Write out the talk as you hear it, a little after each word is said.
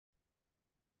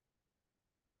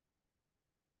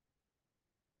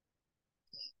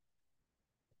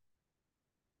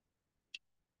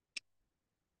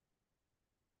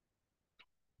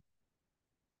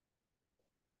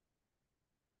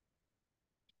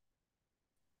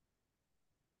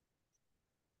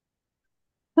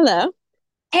Hello.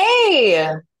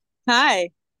 Hey,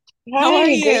 Hi. How are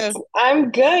hi, you?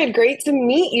 I'm good. Great to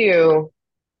meet you.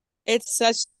 It's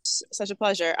such a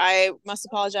pleasure. I must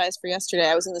apologize for yesterday.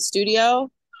 I was in the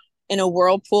studio in a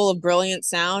whirlpool of brilliant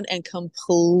sound and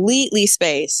completely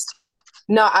spaced.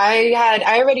 No, I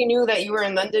already knew that you were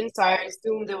in London, so I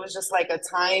assumed it was just like a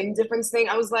time difference thing.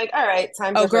 I was like, all right,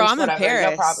 time Oh, girl, difference, I'm in whatever,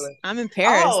 no Paris. problem. I'm in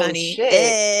Paris, Oh honey.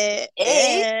 shit.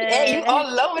 Hey, you Eh.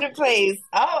 all over the place.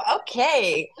 Oh,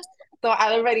 okay. So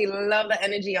I already love the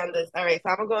energy on this. All right, so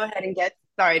I'm gonna go ahead and get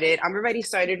started. I'm already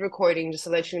started recording, just to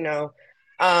let you know.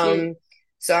 Sweet. Um,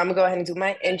 so I'm gonna go ahead and do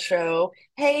my intro.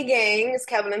 Hey gang, it's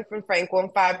Kevin from Frank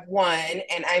 151,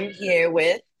 and I'm here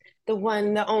with the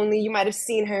one, the only. You might have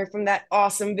seen her from that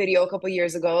awesome video a couple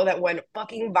years ago that went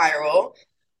fucking viral.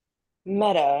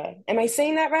 Meta. Am I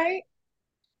saying that right?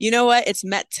 You know what? It's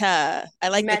Mette. I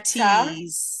like the Meta.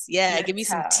 T's. Yeah, give me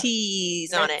some Meta.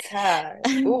 T's on Meta.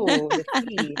 it. Ooh, the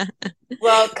tea.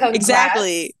 Well,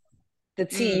 congrats. Exactly. The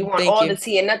tea. You want Thank all the you.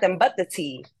 tea and nothing but the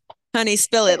tea. Honey,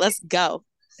 spill it. Let's go.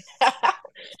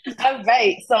 All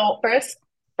right. So first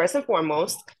and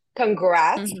foremost,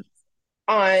 congrats Mhm.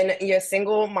 on your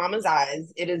single Mama's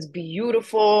Eyes. It is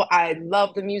beautiful. I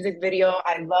love the music video.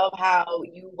 I love how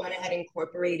you went ahead and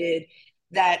incorporated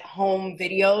that home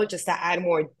video just to add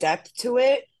more depth to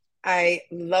it. I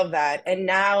love that. And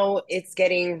now it's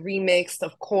getting remixed,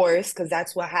 of course, because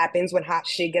that's what happens when hot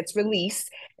shit gets released,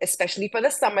 especially for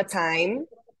the summertime.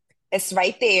 It's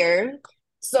right there.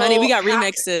 Honey, we So, got how,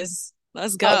 remixes.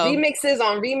 Let's go. remixes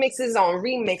on remixes on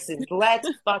remixes. Let's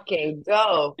fucking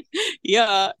go.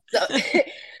 Yeah. So,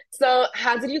 so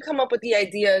how did you come up with the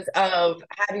ideas of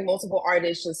having multiple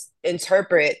artists just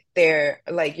interpret their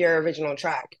like your original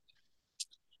track?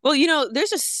 Well, there's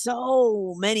just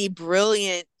so many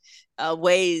brilliant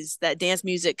ways that dance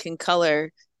music can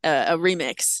color a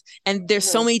remix. And there's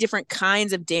so Hmm. many different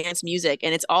kinds of dance music,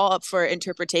 and it's all up for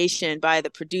interpretation by the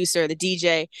producer, the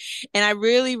DJ. And I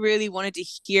really, really wanted to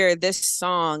hear this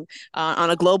song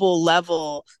on a global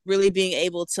level, really being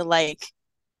able to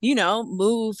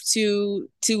move to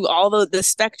all the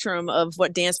spectrum of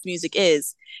what dance music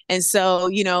is. And so,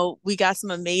 we got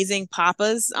some amazing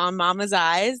papas on Mama's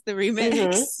Eyes, the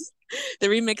Hmm. remix, the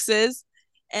remixes.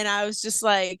 And I was just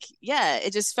like, yeah,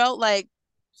 it just felt like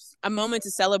a moment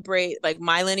to celebrate like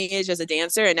my lineage as a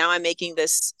dancer. And now I'm making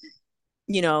this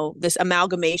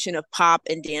amalgamation of pop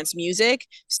and dance music.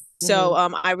 So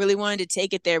Hmm. I really wanted to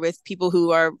take it there with people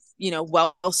who are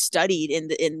well studied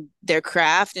in their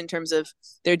craft in terms of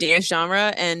their dance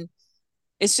genre, and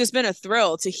it's just been a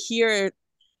thrill to hear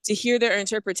their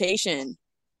interpretation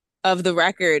of the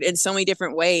record in so many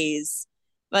different ways.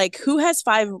 Like, who has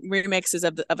five remixes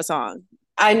of a song?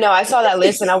 I know. I saw that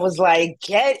list and I was like,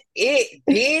 "Get it,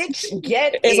 bitch,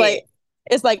 get It's like it."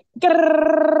 it's like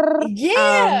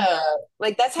Yeah,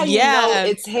 like that's how you know yeah.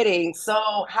 it's hitting.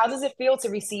 So, how does it feel to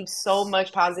receive so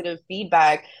much positive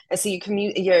feedback and see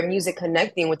your music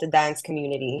connecting with the dance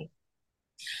community?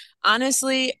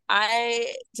 Honestly,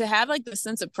 I to have like the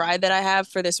sense of pride that I have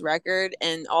for this record,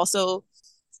 and also,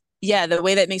 yeah, the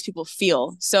way that makes people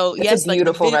feel. So It's a yes, like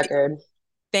the beautiful video. record.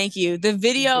 Thank you. The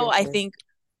video, I Beautiful. think,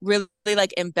 really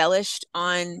like embellished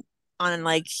on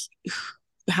like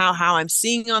how I'm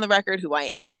seeing on the record, who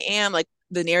I am, like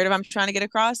the narrative I'm trying to get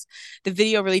across. The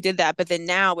video really did that. But then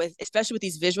now, with especially with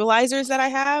these visualizers that I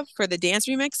have for the dance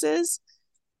remixes,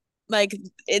 like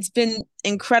it's been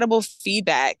incredible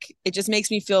feedback. It just makes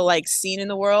me feel like seen in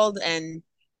the world, and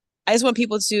I just want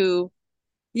people to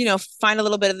find a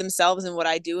little bit of themselves in what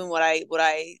I do and what I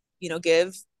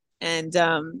give. And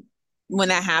when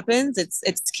that happens, it's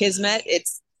kismet,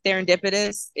 it's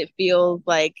serendipitous. It feels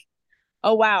like,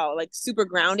 oh wow, like super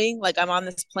grounding, like I'm on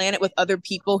this planet with other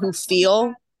people who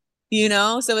feel.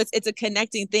 So it's a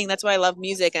connecting thing. That's why I love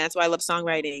music, and that's why I love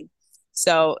songwriting.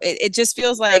 So it just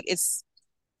feels like it's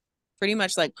pretty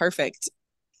much like perfect.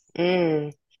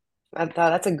 Mm. I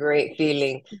thought that's a great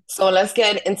feeling. So let's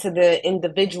get into the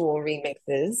individual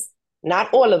remixes.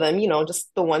 Not all of them,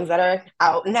 just the ones that are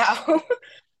out now.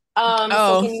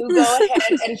 So Oh, can you go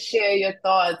ahead and share your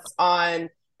thoughts on, and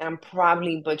I'm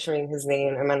probably butchering his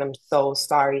name, and I'm so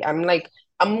sorry.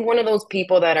 I'm one of those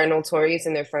people that are notorious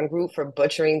in their friend group for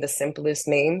butchering the simplest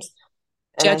names,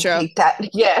 and I Jetro. hate that.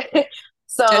 Yeah.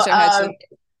 So, Jetro Hudson.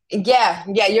 yeah,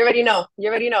 you already know. You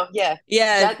already know. Yeah.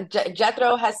 Yeah,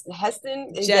 Jethro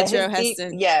Heston, yeah, Jetro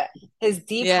Heston. his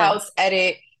deep Yeah, house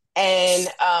edit, and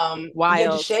yeah,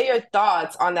 just wild. share your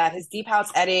thoughts on that. His deep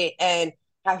house edit and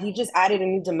how he just added a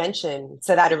new dimension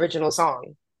to that original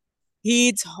song.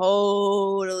 He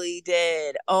totally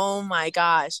did. Oh my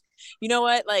gosh. You know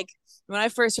what? Like when I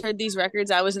first heard these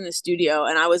records, I was in the studio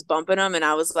and I was bumping them and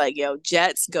I was like, yo,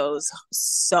 Jets goes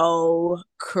so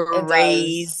It does.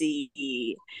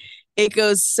 crazy. It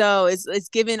goes so it's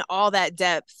given all that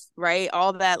depth, right?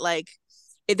 All that like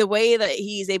the way that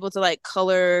he's able to like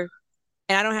color,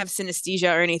 and I don't have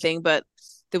synesthesia or anything, but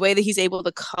the way that he's able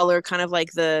to color kind of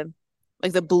like the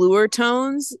bluer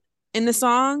tones in the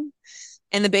song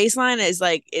and the bass line is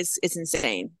like it's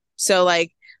insane. So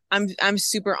like I'm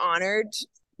super honored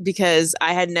because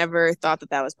I had never thought that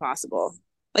that was possible.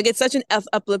 Like it's such an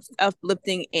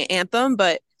uplifting anthem,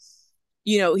 but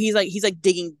he's like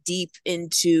digging deep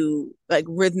into like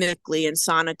rhythmically and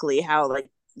sonically how like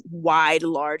wide,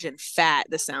 large, and fat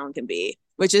the sound can be,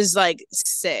 which is like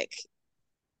sick.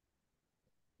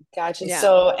 Gotcha. Yeah.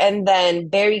 So, and then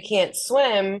Barry Can't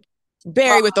Swim Barry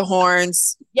brought, with the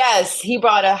horns. yes, he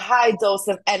brought a high dose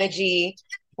of energy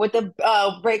with the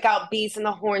breakout beats and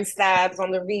the horn stabs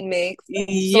on the remix.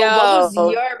 So, what was Yo,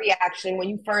 your reaction when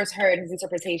you first heard his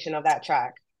interpretation of that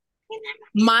track?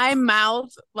 my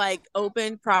mouth like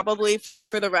opened probably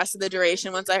for the rest of the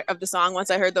duration of the song once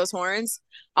I heard those horns.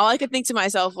 All I could think to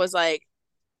myself was like,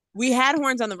 we had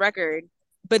horns on the record,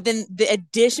 but then the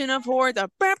addition of horns,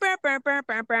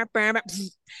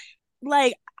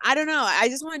 like I don't know. I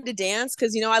just wanted to dance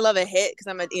because I love a hit because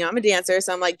I'm a dancer.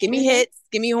 So I'm like, give me Hmm. hits,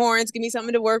 give me horns, give me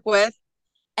something to work with.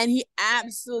 And he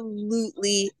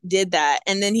absolutely did that.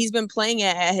 And then he's been playing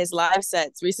it at his live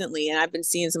sets recently, and I've been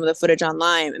seeing some of the footage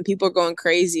online, and people are going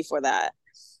crazy for that,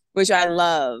 which I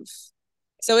love.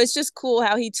 So it's just cool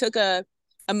how he took a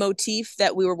motif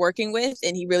that we were working with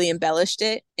and he really embellished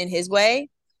it in his way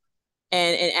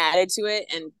and added to it.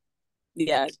 And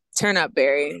yeah, turn up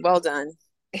Barry. Well done.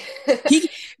 He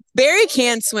Barry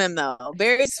can swim though.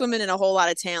 Barry's swimming in a whole lot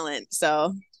of talent.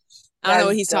 So I don't know what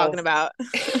That's he's talking dope. about.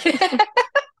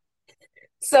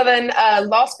 So then,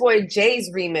 Lost Boy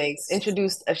Jay's remix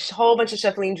introduced a whole bunch of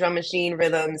shuffling drum machine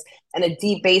rhythms and a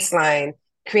deep bass line,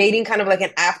 creating kind of like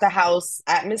an after house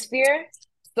atmosphere.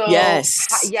 So,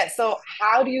 Yes. yeah, so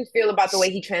how do you feel about the way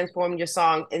he transformed your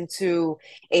song into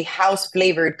a house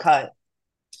flavored cut?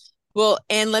 Well,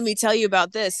 and let me tell you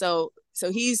about this. So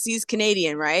he's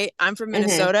Canadian, right? I'm from Hmm.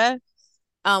 Minnesota.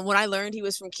 When I learned he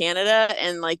was from Canada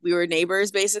and like we were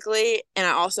neighbors basically, and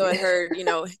I also had heard,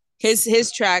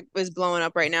 his track was blowing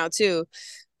up right now too.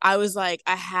 I was like,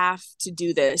 I have to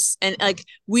do this. And like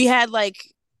we had like,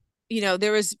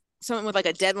 there was something with like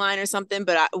a deadline or something,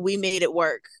 but we made it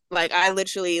work. Like I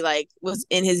literally like was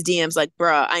in his DMs like,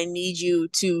 bruh, I need you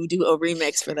to do a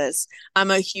remix for this. I'm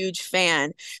a huge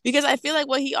fan because I feel like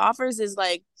what he offers is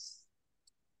like,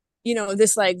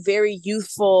 this like very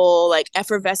youthful, like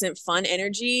effervescent, fun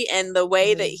energy. And the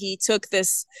way that Hmm. he took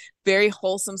this very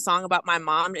wholesome song about my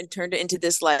mom and turned it into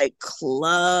this like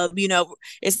club,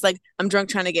 it's like I'm drunk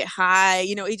trying to get high.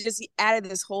 He added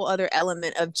this whole other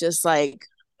element of just like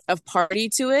of party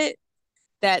to it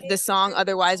that the song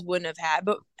otherwise wouldn't have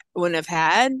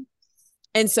had.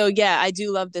 And so yeah, I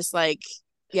do love this like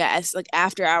yeah, it's like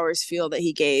after hours feel that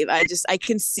he gave. I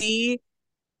can see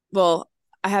well,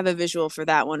 I have a visual for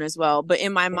that one as well. But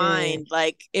in my Mm. mind,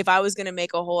 like if I was gonna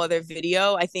make a whole other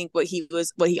video, I think what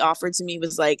he offered to me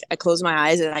was like I closed my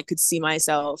eyes and I could see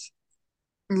myself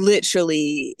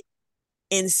literally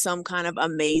in some kind of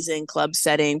amazing club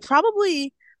setting.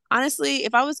 Probably honestly,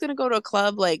 if I was gonna go to a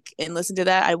club like and listen to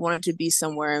that, I want it to be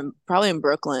somewhere probably in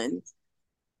Brooklyn.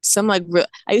 Some like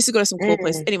I used to go to some cool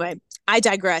places. Mm. Anyway, I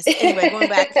digress. Anyway, going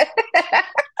back,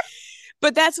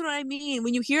 but that's what I mean.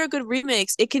 When you hear a good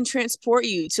remix, it can transport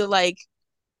you to like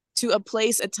to a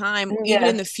place, a time, even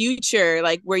in Yeah. the future,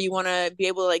 like where you want to be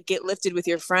able to like get lifted with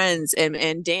your friends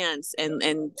and dance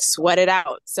and sweat it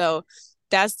out. So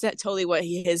totally what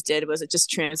his did was it just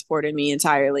transported me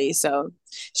entirely. So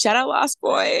shout out Lost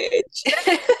Boy.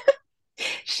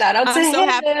 Shout out to I'm so him.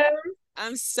 happy.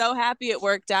 I'm so happy it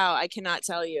worked out. I cannot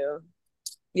tell you.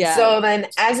 Yeah. So then,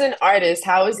 as an artist,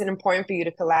 how is it important for you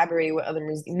to collaborate with other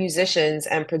musicians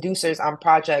and producers on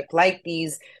projects like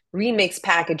these remix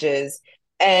packages?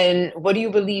 And what do you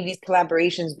believe these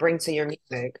collaborations bring to your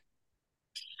music?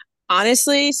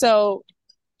 Honestly, so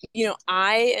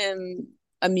I am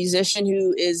a musician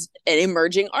who is an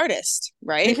emerging artist,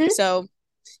 right? Hmm. So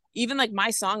even like my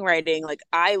songwriting, like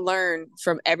I learn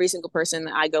from every single person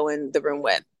that I go in the room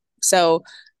with. So,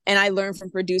 and I learn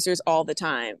from producers all the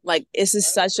time. Like this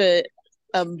is such a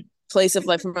place of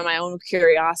like from my own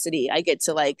curiosity. I get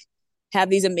to like have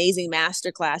these amazing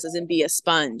master classes and be a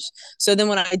sponge. So then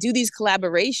when I do these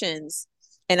collaborations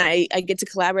and I get to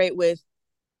collaborate with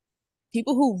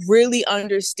people who really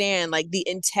understand like the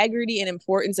integrity and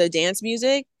importance of dance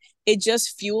music it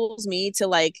just fuels me to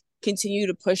like continue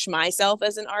to push myself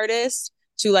as an artist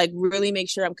to like really make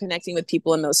sure I'm connecting with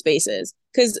people in those spaces.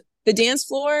 Because the dance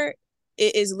floor,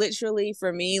 it is literally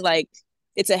for me like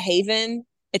it's a haven,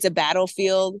 it's a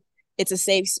battlefield, it's a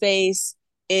safe space.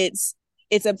 It's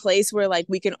it's a place where like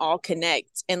we can all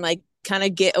connect and like kind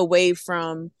of get away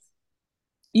from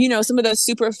some of those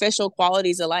superficial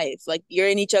qualities of life. Like you're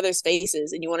in each other's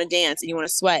faces and you want to dance and you want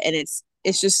to sweat, and it's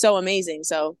just so amazing.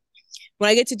 So when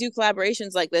I get to do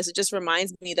collaborations like this, it just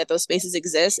reminds me that those spaces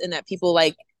exist and that people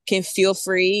like can feel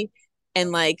free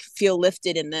and like feel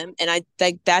lifted in them. And I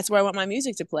like that's where I want my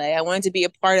music to play. I want it to be a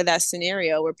part of that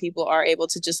scenario where people are able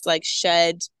to just like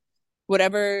shed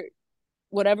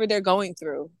whatever they're going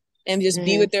through and just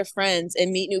be Mm-hmm. with their friends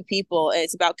and meet new people. And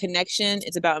it's about connection,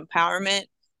 it's about empowerment.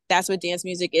 That's what dance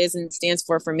music is and stands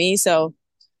for me. So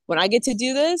when I get to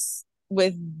do this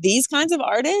with these kinds of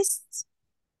artists,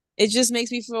 it just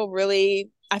makes me feel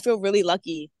really, I feel really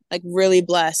lucky, like really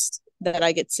blessed that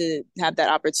I get to have that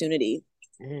opportunity.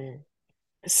 Mm-hmm.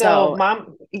 So, So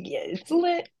mom, yeah, it's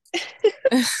lit.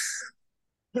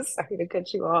 Sorry to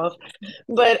cut you off,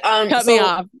 but cut me so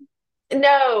off.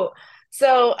 no,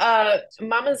 so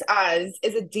Mama's Eyes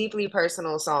is a deeply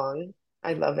personal song.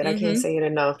 I love it. I can't Mm-hmm. say it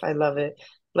enough. I love it.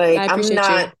 I Like I'm appreciate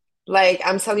not you. like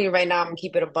I'm telling you right now, I'm gonna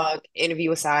keep it a buck.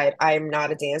 Interview aside, I am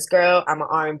not a dance girl. I'm an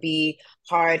R&B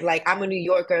hard. Like I'm a New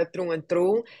Yorker through and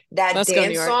through. Let's go,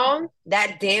 New York.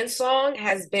 That dance song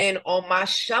has been on my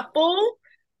shuffle.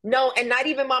 No, and not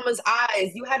even Mama's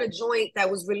Eyes. You had a joint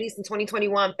that was released in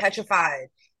 2021, Petrified.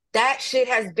 That shit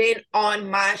has been on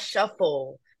my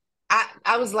shuffle.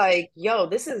 I was like, yo,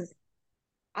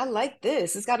 I like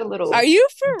this. It's got a Are little you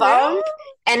for real? bump.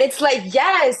 And it's like,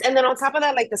 yes. And then on top of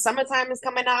that, like the summertime is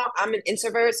coming out. I'm an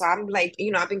introvert. So I'm like,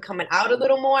 I've been coming out a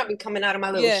little more. I've been coming out of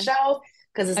my little Yeah, shell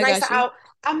because it's I nice got you. out.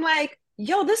 I'm like,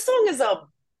 yo, this song is a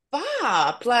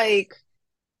bop. Like,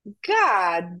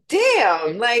 God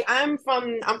damn. Like I'm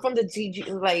from the GG,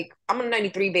 like I'm a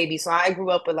 93 baby. So I grew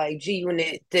up with like G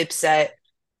Unit, Dipset,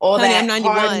 all Honey, I'm that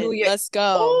hard New 91. York. Let's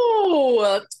go.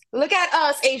 Oh, look at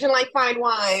us, Asian like fine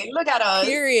wine. Look at us.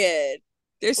 Period.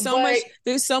 But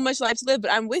there's so much life to live,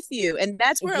 but I'm with you. And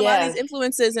that's where a lot of these yeah.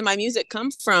 influences in my music come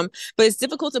from. But it's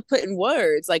difficult to put in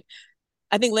words. Like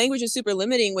I think language is super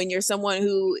limiting when you're someone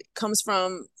who comes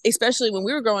from, especially when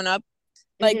we were growing up,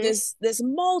 like Mm-hmm. this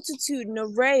multitude and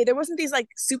array. There wasn't these like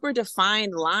super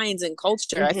defined lines in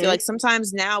culture. I feel Mm-hmm. like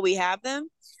sometimes now we have them,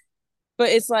 but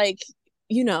it's like,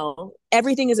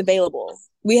 everything is available.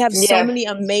 We have so Yeah. many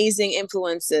amazing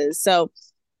influences. So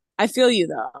I feel you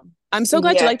though. I'm so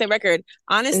glad you Yeah. like that record.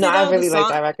 No, Honestly I though, really like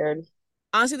that record.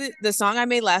 the song I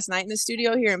made last night in the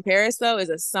studio here in Paris though is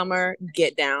a summer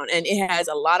get down, and it has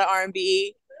a lot of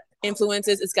R&B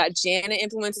influences. It's got Janet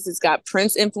influences. It's got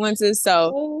Prince influences.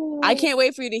 So I Oh, can't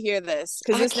wait for you to hear this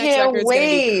because I this next can't record is going to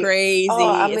be wait. Oh,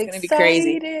 crazy. I'm It's going to be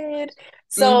crazy. excited.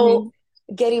 Mm-hmm. So,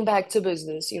 getting back to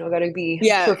business, gotta be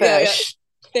Yeah, yeah, yeah. profesh.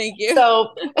 Thank you.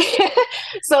 So,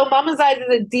 so Mama's Eyes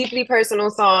is a deeply personal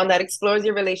song that explores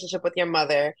your relationship with your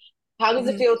mother. How does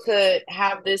it Mm-hmm. feel to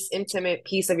have this intimate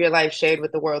piece of your life shared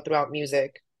with the world throughout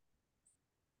music?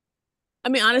 I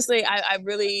mean, honestly, I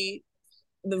really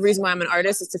the reason why I'm an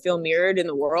artist is to feel mirrored in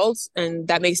the world, and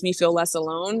that makes me feel less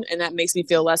alone, and that makes me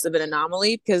feel less of an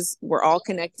anomaly because we're all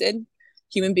connected.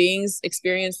 Human beings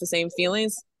experience the same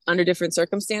feelings under different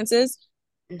circumstances,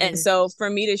 and Hmm. so for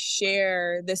me to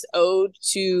share this ode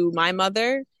to my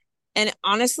mother, and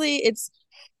honestly, it's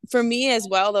for me as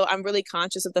well. Though I'm really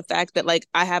conscious of the fact that like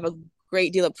I have a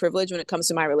great deal of privilege when it comes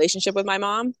to my relationship with my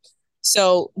mom.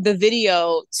 So the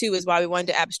video too is why we wanted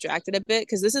to abstract it a bit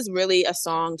because this is really a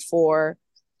song for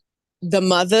the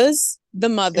Mm,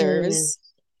 mothers,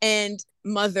 and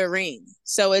mothering.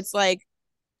 So it's like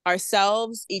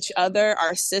ourselves, each other,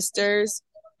 our sisters,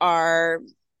 our,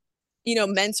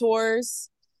 mentors,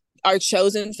 our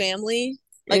chosen family.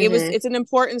 Like hmm. it's an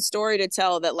important story to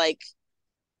tell that, like,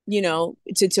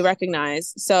 to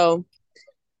recognize. So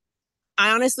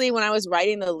I honestly, when I was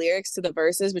writing the lyrics to the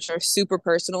verses, which are super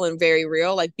personal and very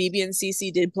real, like BB and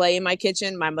CC did play in my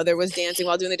kitchen. My mother was dancing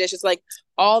while doing the dishes. Like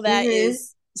all that Hmm.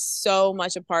 is so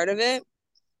much a part of it,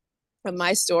 of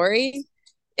my story.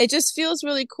 It just feels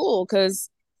really cool because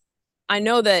I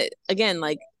know that again,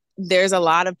 like there's a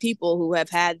lot of people who have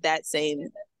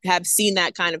seen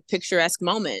that kind of picturesque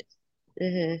moment,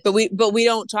 Hmm. but we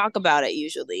don't talk about it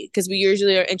usually because we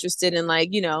usually are interested in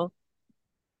like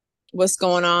what's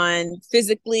going on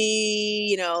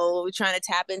physically, trying to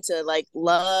tap into like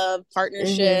love, Hmm.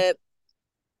 partnership.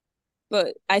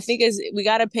 But I think as we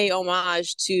got to pay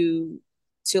homage to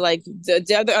like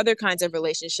the other kinds of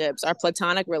relationships, our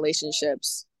platonic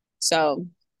relationships. So,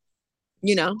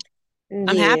 you know. I'm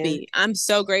Yeah. happy. I'm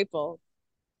so grateful.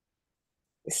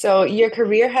 So your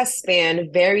career has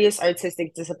spanned various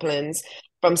artistic disciplines,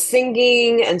 from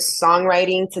singing and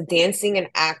songwriting to dancing and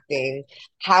acting.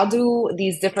 How do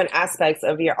these different aspects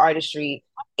of your artistry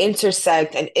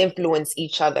intersect and influence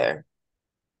each other?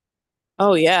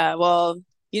 Oh yeah. Well,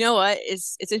 you know what?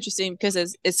 It's interesting because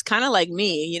it's kind of like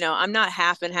me, I'm not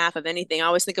half and half of anything. I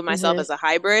always think of myself Hmm. as a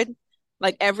hybrid.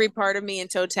 Like every part of me in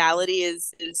totality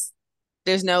is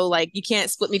there's no like you can't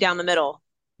split me down the middle,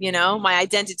 my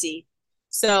identity.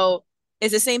 So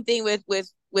it's the same thing with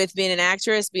being an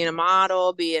actress, being a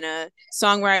model, being a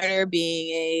songwriter,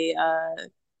 being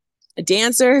a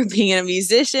dancer, being a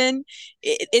musician.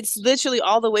 It's literally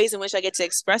all the ways in which I get to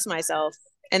express myself,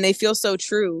 and they feel so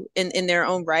true in their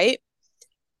own right.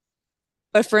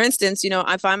 But for instance,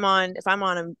 if I'm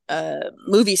on a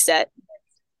movie set,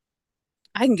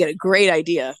 I can get a great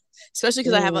idea, especially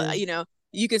because I have Mm.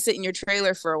 you can sit in your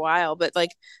trailer for a while, but like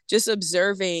just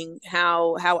observing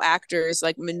how actors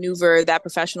like maneuver that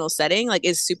professional setting like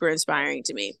is super inspiring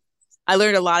to me. I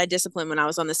learned a lot of discipline when I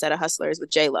was on the set of Hustlers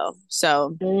with J Lo.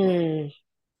 So, Mm. and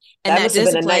That that must have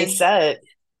been a nice discipline, set.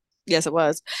 yes, it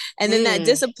was. And then that Mm.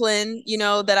 discipline,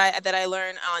 that I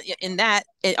learned in that,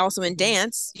 and also in Mhm.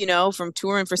 dance, from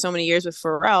touring for so many years with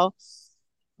Pharrell,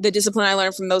 the discipline I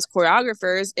learned from those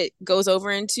choreographers, it goes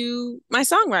over into my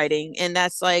songwriting. And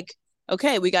that's like,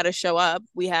 okay, we got to show up.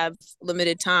 We have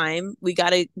limited time. We got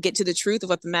to get to the truth of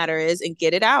what the matter is and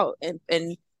get it out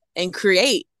and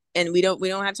create. And we don't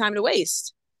have time to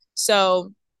waste.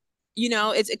 So,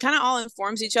 it kind of all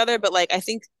informs each other, but like I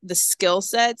think the skill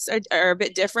sets are a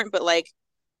bit different, but like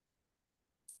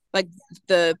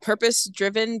the purpose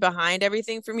driven behind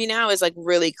everything for me now is like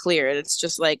really clear. It's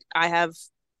just like I have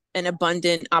an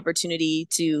abundant opportunity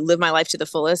to live my life to the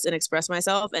fullest and express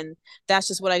myself, and that's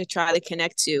just what I try to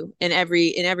connect to in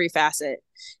every facet.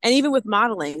 And even with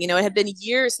modeling, it had been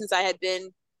years since I had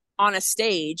been on a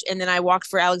stage, and then I walked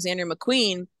for Alexander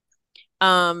McQueen,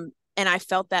 and I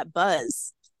felt that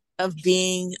buzz of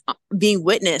being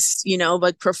witnessed,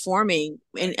 like performing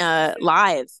in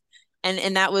live,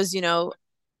 and that was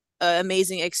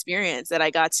amazing experience that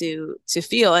I got to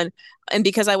feel. And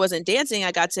because I wasn't dancing,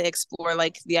 I got to explore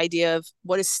like the idea of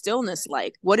what is stillness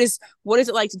like. What is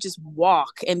it like to just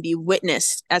walk and be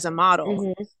witnessed as a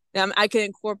model? Hmm. I can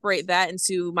incorporate that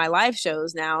into my live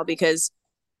shows now because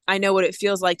I know what it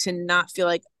feels like to not feel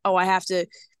like, oh, I have to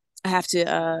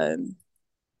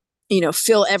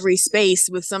fill every space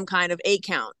with some kind of 8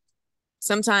 count.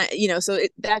 Sometimes, so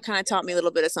that kind of taught me a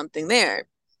little bit of something there.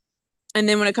 And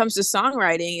then when it comes to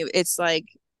songwriting, it's like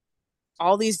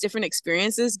all these different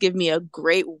experiences give me a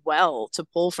great well to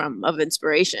pull from of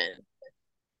inspiration.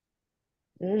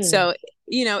 Mm. So,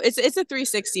 it's a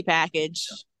 360 package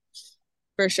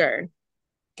for sure.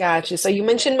 Gotcha. So you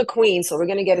mentioned McQueen, so we're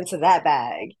gonna get into that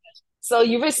bag. So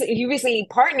you recently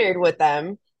partnered with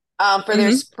them for their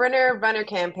Mm-hmm. Sprinter Runner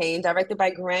campaign, directed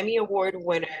by Grammy Award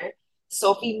winner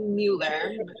Sophie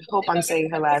Mueller. Hope I'm saying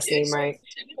her last name right.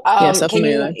 Yeah, so Can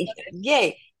you, familiar.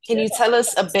 yay, can you tell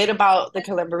us a bit about the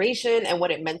collaboration and what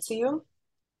it meant to you?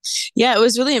 Yeah, it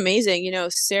was really amazing.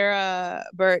 Sarah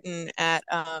Burton at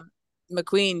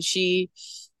McQueen,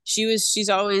 she's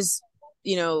always,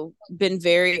 been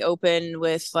very open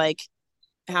with like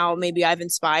how maybe I've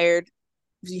inspired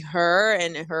her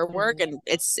and her work, Mhm. and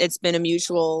it's been a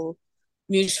mutual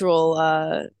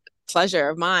pleasure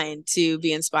of mine to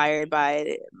be inspired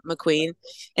by McQueen,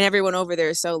 and everyone over there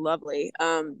is so lovely.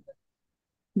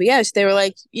 But yes, they were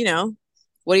like,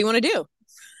 what do you want to do?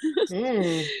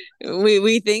 Mm.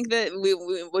 We think that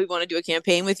we want to do a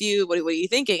campaign with you. What are you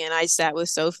thinking? And I sat with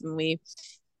Soph and we,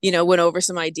 went over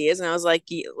some ideas, and I was like,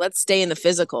 let's stay in the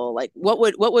physical. Like, what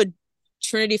would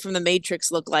Trinity from the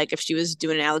Matrix look like if she was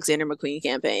doing an Alexander McQueen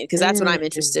campaign? Because that's what I'm Mm.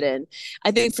 interested in.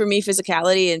 I think for me,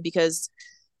 physicality, and because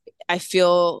I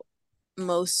feel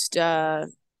most I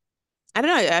don't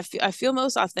know, I feel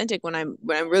most authentic when I'm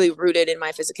really rooted in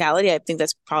my physicality. I think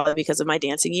that's probably because of my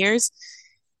dancing years.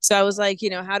 So I was like,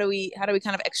 how do we kind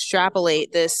of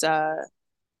extrapolate this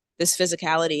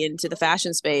physicality into the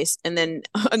fashion space? And then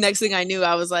next thing I knew,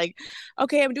 I was like,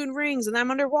 okay, I'm doing rings and I'm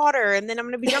underwater and then I'm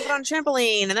going to be jumping on a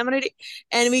trampoline and I'm going to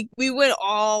and we went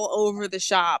all over the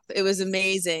shop. It was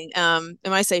amazing. And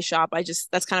when I say shop,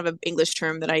 that's kind of an English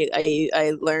term that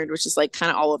I learned, which is like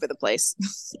kind of all over the place.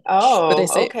 But they Oh,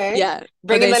 say, okay. yeah, but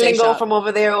Bringing they the say lingo shop. from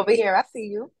over there over here. I see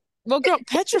you. Well, girl,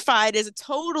 petrified is a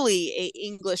totally a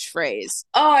English phrase.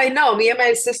 Oh, I know. Me and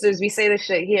my sisters, we say this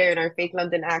shit here in our fake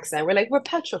London accent. We're like, we're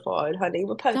petrified, honey.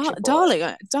 We're petrified. Darling,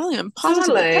 I'm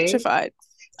positively Darling, petrified.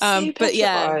 stay But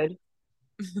yeah, petrified.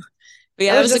 but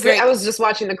yeah, I that was was a just I great. was just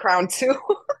watching The Crown too.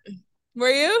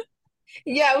 Were you?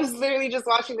 Yeah, I was literally just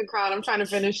watching The Crown. I'm trying to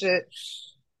finish it.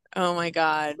 Oh my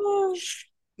God.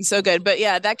 So good. But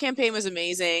yeah, that campaign was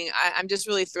amazing. I'm just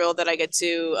really thrilled that I get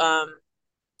to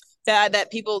that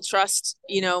people trust,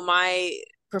 my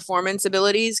performance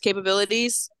abilities,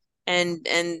 capabilities, and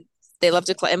they love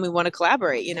to and we want to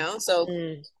collaborate, So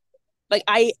Mm. like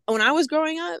when I was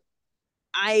growing up,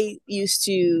 I used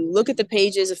to look at the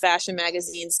pages of fashion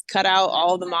magazines, cut out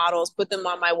all the models, put them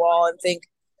on my wall, and think,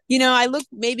 I look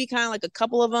maybe kind of like a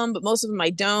couple of them, but most of them I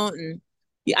don't. And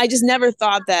I just never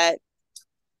thought that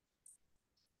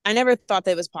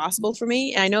it was possible for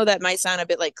me. And I know that might sound a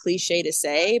bit like cliche to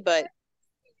say, but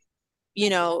you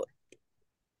know,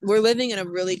 we're living in a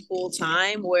really cool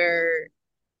time where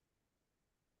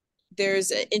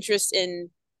there's an interest in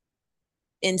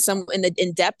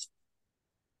depth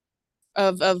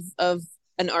of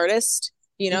an artist,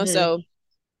 Hmm. so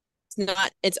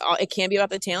it can be about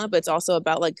the talent, but it's also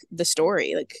about like the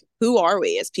story, like who are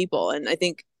we as people. And I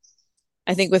think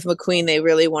with McQueen they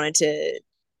really wanted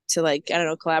to like, I don't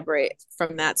know, collaborate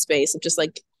from that space of just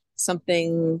like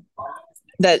something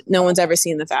that no one's ever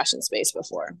seen in the fashion space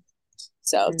before.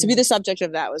 So to be Mm. the subject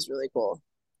of that was really cool.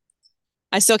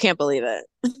 I still can't believe it.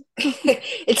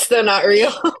 It's still not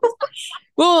real.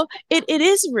 Well, it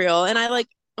is real. And I like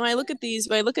when I look at,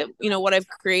 what I've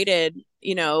created,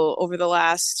 over the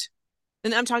last,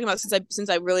 and I'm talking about since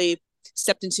I really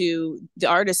stepped into the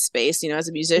artist space, as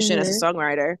a musician, as a Hmm.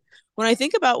 songwriter. When I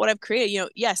think about what I've created,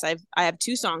 yes, I have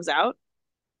two songs out,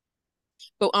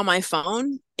 but on my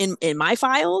phone, in my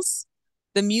files,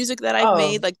 the music that I've Oh.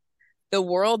 made, like the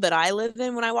world that I live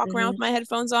in when I walk around with Hmm. my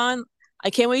headphones on, I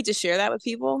can't wait to share that with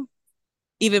people,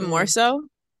 even more Mm. so.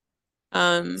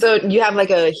 Um, So you have like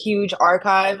a huge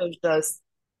archive of just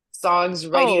songs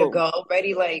ready to oh, go,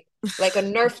 ready like a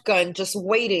Nerf gun, just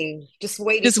waiting just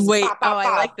to wait. pop, Oh, pop,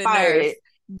 I like pop, the fire Nerf. it.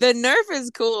 The Nerf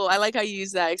is cool. I like how you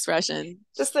use that expression.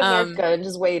 Just a Nerf Um, gun,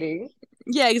 just waiting.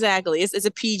 yeah, exactly. It's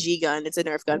a PG gun. It's a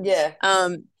Nerf gun. Yeah.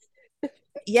 Um,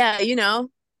 yeah,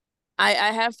 I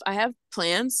have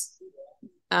plans.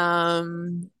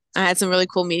 I had some really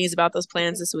cool meetings about those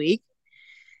plans this week.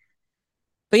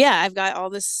 But yeah, I've got all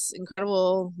this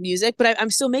incredible music, but I'm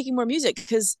still making more music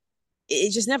because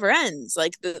it just never ends.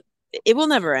 Like it will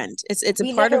never end. It's a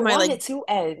We part of never my want like, it to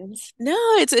end. no,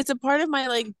 it's a part of my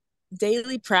like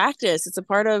daily practice. It's a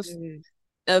part Mm.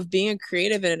 of being a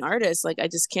creative and an artist. Like I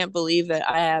just can't believe that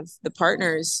I have the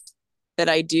partners that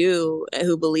I do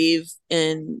who believe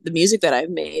in the music that I've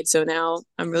made. So now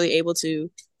I'm really able to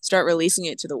start releasing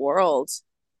it to the world.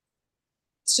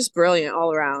 It's just brilliant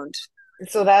all around.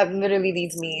 So that literally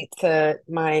leads me to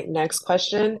my next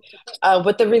question.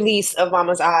 With the release of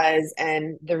Mama's Eyes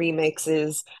and the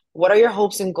remixes, what are your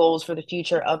hopes and goals for the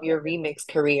future of your remix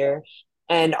career?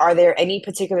 And are there any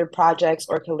particular projects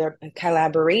or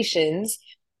collaborations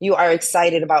you are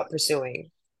excited about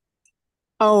pursuing?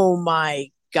 Oh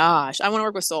my gosh. I want to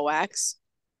work with Soul Wax.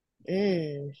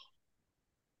 Mm.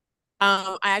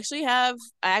 I actually,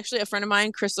 a friend of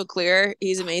mine, Crystal Clear,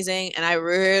 he's amazing, and I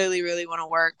really, really want to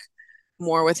work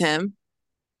more with him.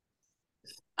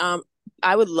 Um,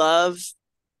 I would love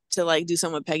to like do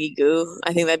some with Peggy Goo.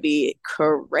 I think that'd be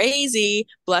crazy.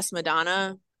 Bless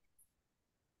Madonna,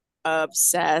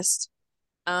 obsessed.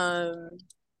 Um,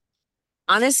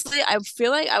 Honestly, I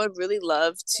feel like I would really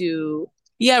love to,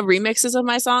 yeah, remixes of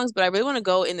my songs, but I really want to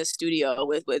go in the studio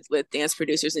with dance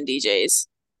producers and DJs.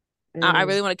 I Mm.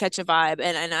 really want to catch a vibe,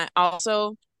 and I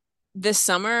also this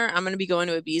summer I'm going to be going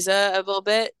to Ibiza a little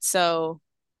bit, so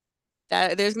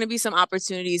that there's going to be some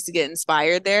opportunities to get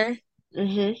inspired there.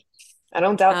 Hmm. I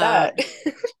don't doubt that.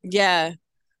 Um, yeah,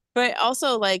 but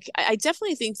also like I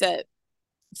definitely think that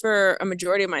for a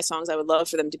majority of my songs, I would love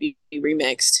for them to be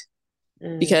remixed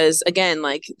Mm. because again,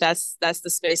 like that's the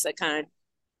space that kind of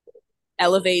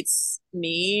elevates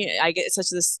me. I get such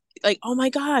this like, oh my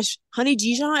gosh, Honey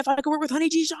Dijon. If I could work with Honey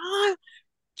Dijon,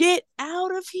 get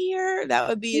out of here. That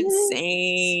would be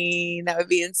insane. That would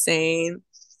be insane.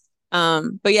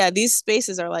 But yeah, these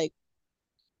spaces are like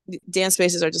dance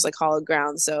spaces are just like hollow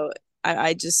ground. So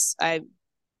I just I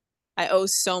owe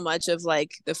so much of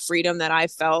like the freedom that I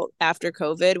felt after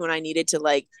COVID when I needed to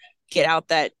like get out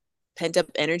that pent up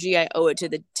energy. I owe it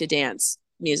to dance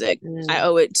music. I Mm.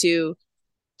 owe it to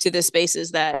the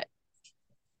spaces that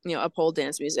uphold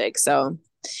dance music. So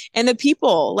and the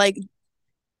people like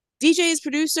DJs,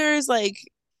 producers, like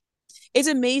it's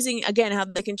amazing again how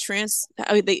they can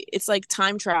it's like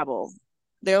time travel.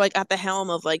 They're like at the helm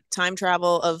of like time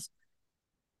travel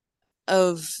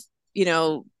of you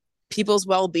know people's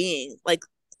well-being. Like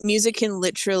music can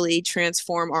literally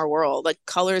transform our world. Like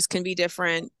colors can be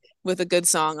different, with a good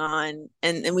song on,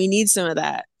 and we need some of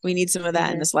that. We need some of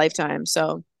that in Hmm. this lifetime.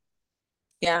 So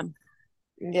yeah,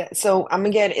 Yeah. So I'm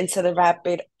gonna get into the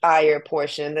rapid fire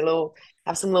portion, the little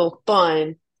have some little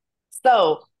fun.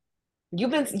 So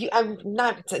I'm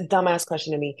not it's a dumbass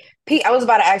question to me. Pete, I was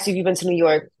about to ask you if you've been to New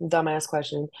York. Dumbass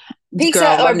question. girl,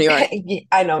 Pizza love or New York.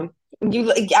 I know.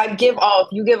 You give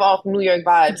off New York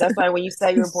vibes. That's why when you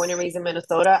said you were born and raised in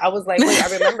Minnesota, I was like, wait, I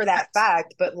remember that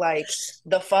fact, but like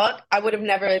the fuck, I would have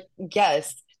never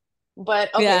guessed.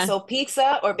 But okay, Yeah, so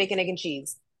pizza or bacon, egg, and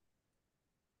cheese?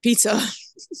 pizza.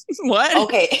 What?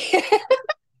 Okay.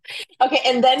 Okay,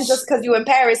 and then just because you in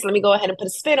Paris, let me go ahead and put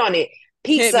a spin on it.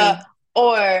 Hit Pizza me.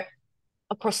 or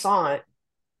a croissant?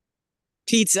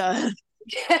 Pizza.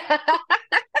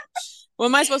 What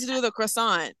am I supposed to do with a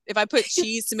croissant? If I put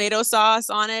cheese, tomato sauce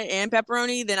on it, and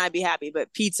pepperoni, then I'd be happy.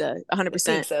 But pizza,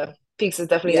 100%. Pizza. Pizza is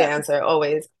definitely the Yeah. answer,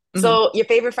 always. Hmm. So, your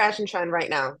favorite fashion trend right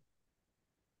now?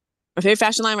 My favorite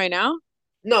fashion line right now?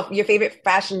 No, your favorite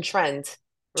fashion trend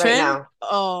right Trend? now.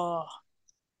 Oh,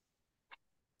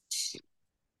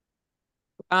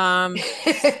 um,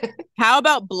 how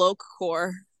about bloke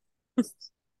core?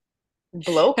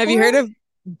 Have you heard Blowcore? of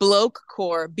bloke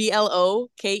core?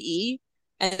 Bloke,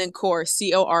 and then core,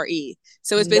 core.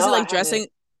 So it's basically No, I like haven't. dressing.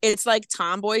 It's like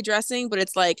tomboy dressing, but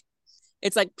it's like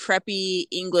preppy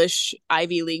English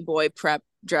Ivy League boy prep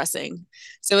dressing.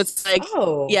 So it's like,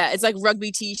 Oh, yeah, it's like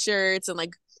rugby t-shirts and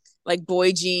like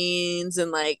boy jeans,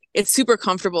 and like it's super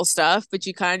comfortable stuff, but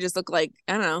you kind of just look like,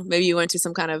 I don't know, maybe you went to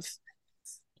some kind of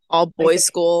all like boys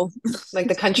school.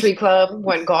 the country club,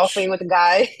 went golfing with the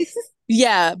guys.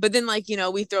 Yeah, but then like,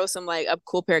 we throw some like a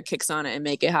cool pair of kicks on it and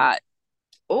make it hot.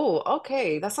 Oh,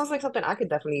 okay. That sounds like something I could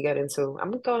definitely get into.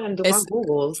 I'm gonna go ahead and do my It's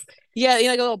Googles. Yeah,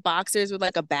 like a little boxers with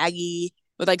like a baggy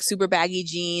with like super baggy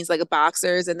jeans, like a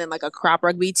boxers, and then like a crop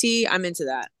rugby tee. I'm into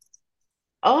that.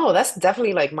 Oh, that's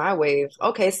definitely like my wave.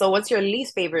 Okay, so what's your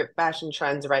least favorite fashion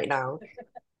trends right now?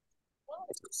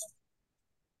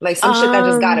 Like some shit that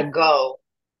just Um, gotta go.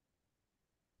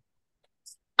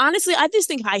 Honestly, I just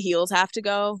think high heels have to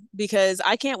go because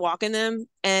I can't walk in them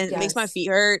and it makes my Yes. feet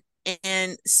hurt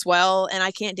and swell and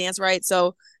I can't dance right.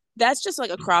 So that's just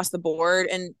like across the board.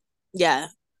 And yeah,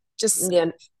 just Yeah,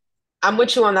 I'm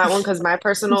with you on that one because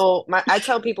I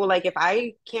tell people like if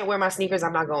I can't wear my sneakers,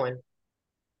 I'm not going.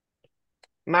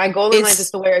 My goal in life is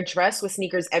it's to wear a dress with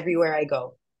sneakers everywhere I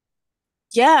go.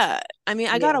 yeah. I mean,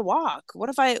 I Yeah. gotta walk. What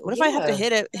if I have to Yeah.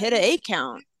 hit a 8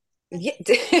 count? Yeah.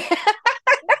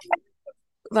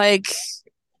 Like,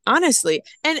 honestly.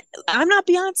 And I'm not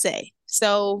Beyonce.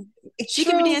 So she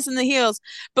can be True. dancing the heels.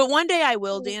 But one day I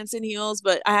will dance in heels.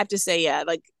 But I have to say, yeah,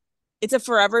 like it's a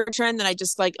forever trend that I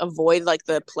just like avoid like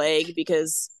the plague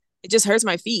because it just hurts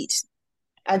my feet.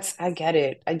 I get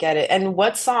it. I get it. And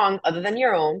what song, other than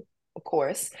your own, of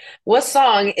course, what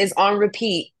song is on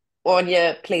repeat on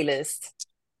your playlist,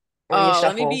 on your Oh,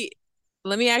 shuffle?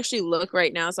 let me actually look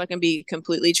right now so I can be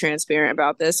completely transparent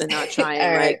about this and not try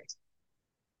All right.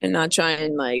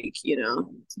 and like,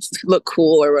 look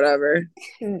cool or whatever.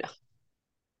 No,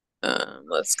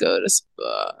 Let's go to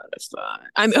Spotify.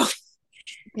 I'm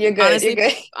you're good. You're honestly,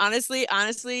 good.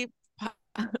 honestly,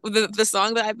 the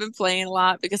song that I've been playing a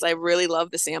lot because I really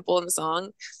love the sample in the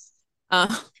song. Um,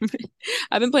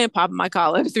 I've been playing "Pop in My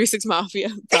Collar" 3 6 Mafia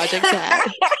Project Pat.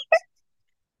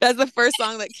 That's the first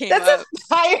song that came That's a up.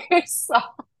 fire song.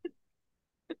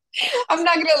 I'm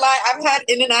not gonna lie. I've had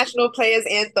International Players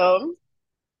Anthem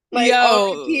like on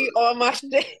Yo, repeat on my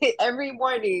shit every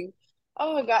morning.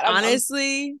 Oh my God.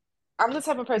 honestly, I'm the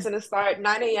type of person to start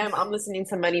 9 a.m. I'm listening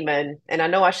to Money Men, and I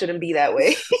know I shouldn't be that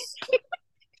way.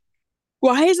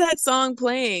 why is that song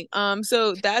playing?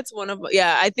 So that's one of,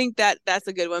 yeah, I think that's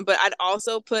a good one. But I'd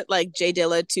also put like Jay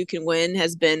Dilla "Two Can Win"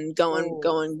 has been Oh,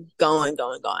 going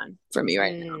for me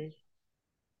right now. mm,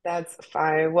 that's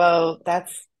fine. Well,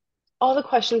 that's all the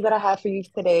questions that I have for you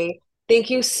today. Thank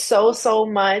you so, so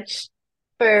much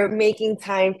for making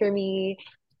time for me,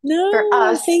 for No,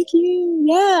 us. thank you.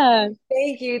 Yeah.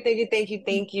 Thank you, thank you, thank you,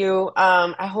 thank you.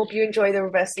 I hope you enjoy the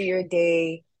rest of your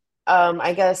day.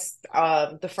 I guess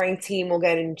the Frank team will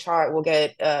get in chart. We'll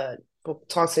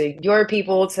talk to your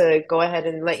people to go ahead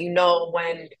and let you know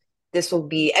when this will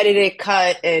be edited,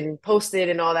 cut, and posted,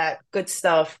 and all that good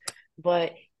stuff.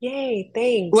 But yay,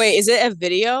 Wait, thanks. is it a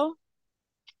video?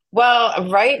 Well,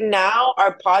 right now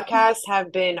our podcasts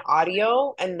have been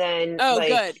audio, and then Oh, like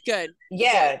good, good, good.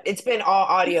 yeah, it's been all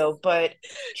audio, but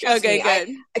trust Okay, me,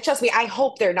 good. I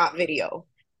hope they're not video.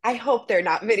 I hope they're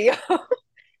not video.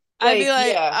 I'd be Like,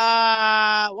 like,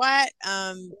 yeah. what?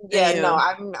 Yeah, no,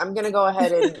 Anywho. I'm gonna go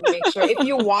ahead and make sure if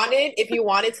you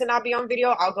wanted to not be on video,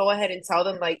 I'll go ahead and tell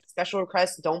them like special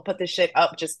request, don't put this shit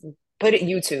up, just put it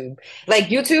YouTube. Like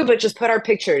YouTube, but just put our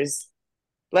pictures.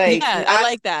 Like Yeah, I not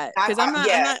like that not because I'm not I'm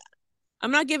yeah. not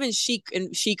I'm not giving chic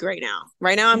right now.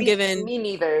 Right now I'm giving Me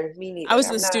neither. Me I neither. was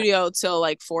in the I'm not. studio till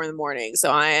like 4 in the morning, so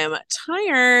I am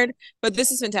tired. But this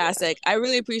is fantastic. I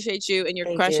really appreciate you, and your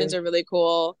Thank questions you. are really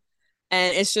cool.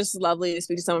 And it's just lovely to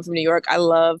speak to someone from New York. I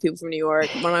love people from New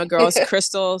York. One of my girls,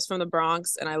 Crystal's from the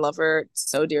Bronx, and I love her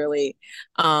so dearly.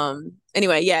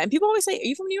 Anyway, yeah. And people always say, "Are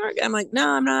you from New York?" And I'm like, "No,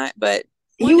 I'm not." But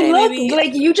one You day, look maybe.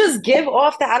 like you just give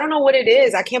off that. I don't know what it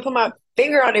is. I can't put my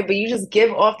finger on it, but you just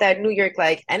give off that New York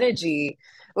like energy.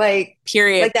 Like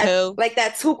Period. Poo. like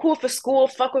that too cool for school.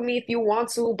 Fuck with me if you want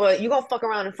to, but you gonna fuck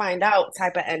around and find out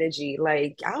type of energy.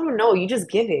 Like, I don't know. You just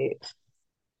give it.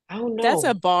 I don't That's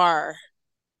a know. bar.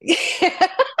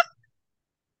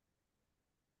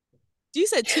 You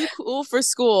said too cool for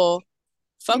school.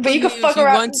 Fuck But with you could me if fuck you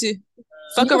want around. to. You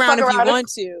Fuck could around fuck if you around. want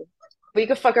to. But you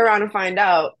could fuck around and find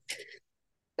out.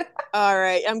 All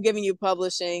right, I'm giving you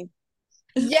publishing.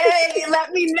 Yay,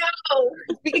 let me know.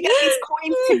 We can get these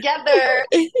coins together.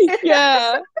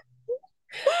 Yeah.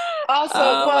 Awesome.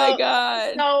 Oh my Well, let us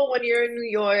God. know when you're in New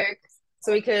York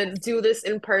so we could do this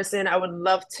in person. I would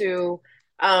love to.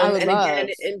 I would And again,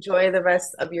 love. enjoy the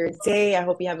rest of your day. I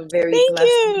hope you have a very Thank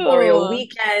blessed Memorial you.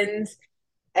 weekend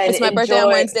and It's my birthday on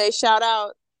enjoy. Wednesday. Shout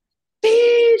out.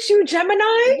 Bitch, you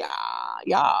Gemini? Yeah,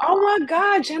 yeah. Oh my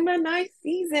God, Gemini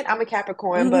season. I'm a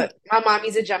Capricorn, but my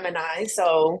mommy's a Gemini,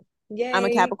 so I'm a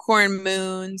yay. Capricorn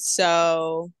moon,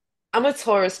 so I'm a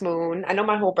Taurus moon. I know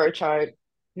my whole birth chart.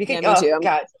 We yeah, could, me oh too.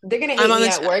 God, they're gonna I'm hate on me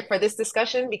the at work for this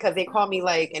discussion because they call me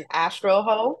like an astro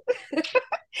hoe.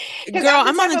 Because girl. I'm the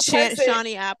I'm on type the of person,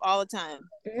 Shawnee app all the time.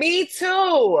 me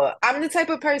too. I'm the type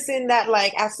of person that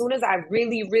like as soon as I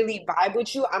really, really vibe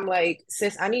with you, I'm like,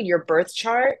 sis, I need your birth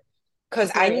chart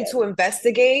because I need to Period.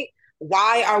 investigate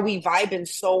why are we vibing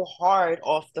so hard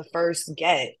off the first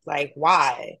get? Like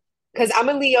why? Because I'm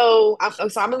a Leo,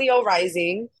 I'm a Leo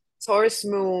rising, Taurus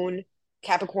moon,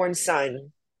 Capricorn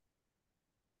sun.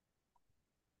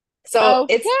 So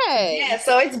it's Okay. yeah,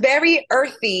 so it's very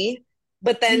earthy,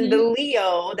 but then the Hmm.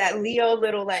 Leo, that Leo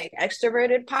little like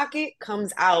extroverted pocket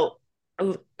comes out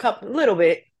little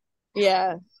bit,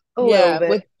 Yeah. a little Yeah.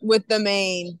 bit. With the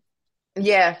main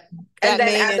Yeah. And that then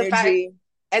main add the fact energy.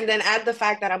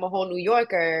 that I'm a whole New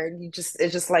Yorker, it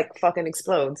just like fucking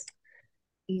explodes.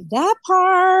 That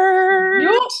part.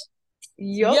 Yup.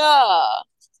 Yup.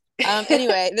 Yeah.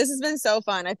 Anyway, this has been so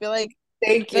fun. Thank I feel like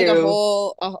a you.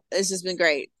 whole it's just been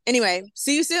great. Anyway,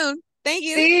 see you soon. Thank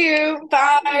you. See you.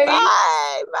 Bye.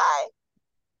 Bye. Bye.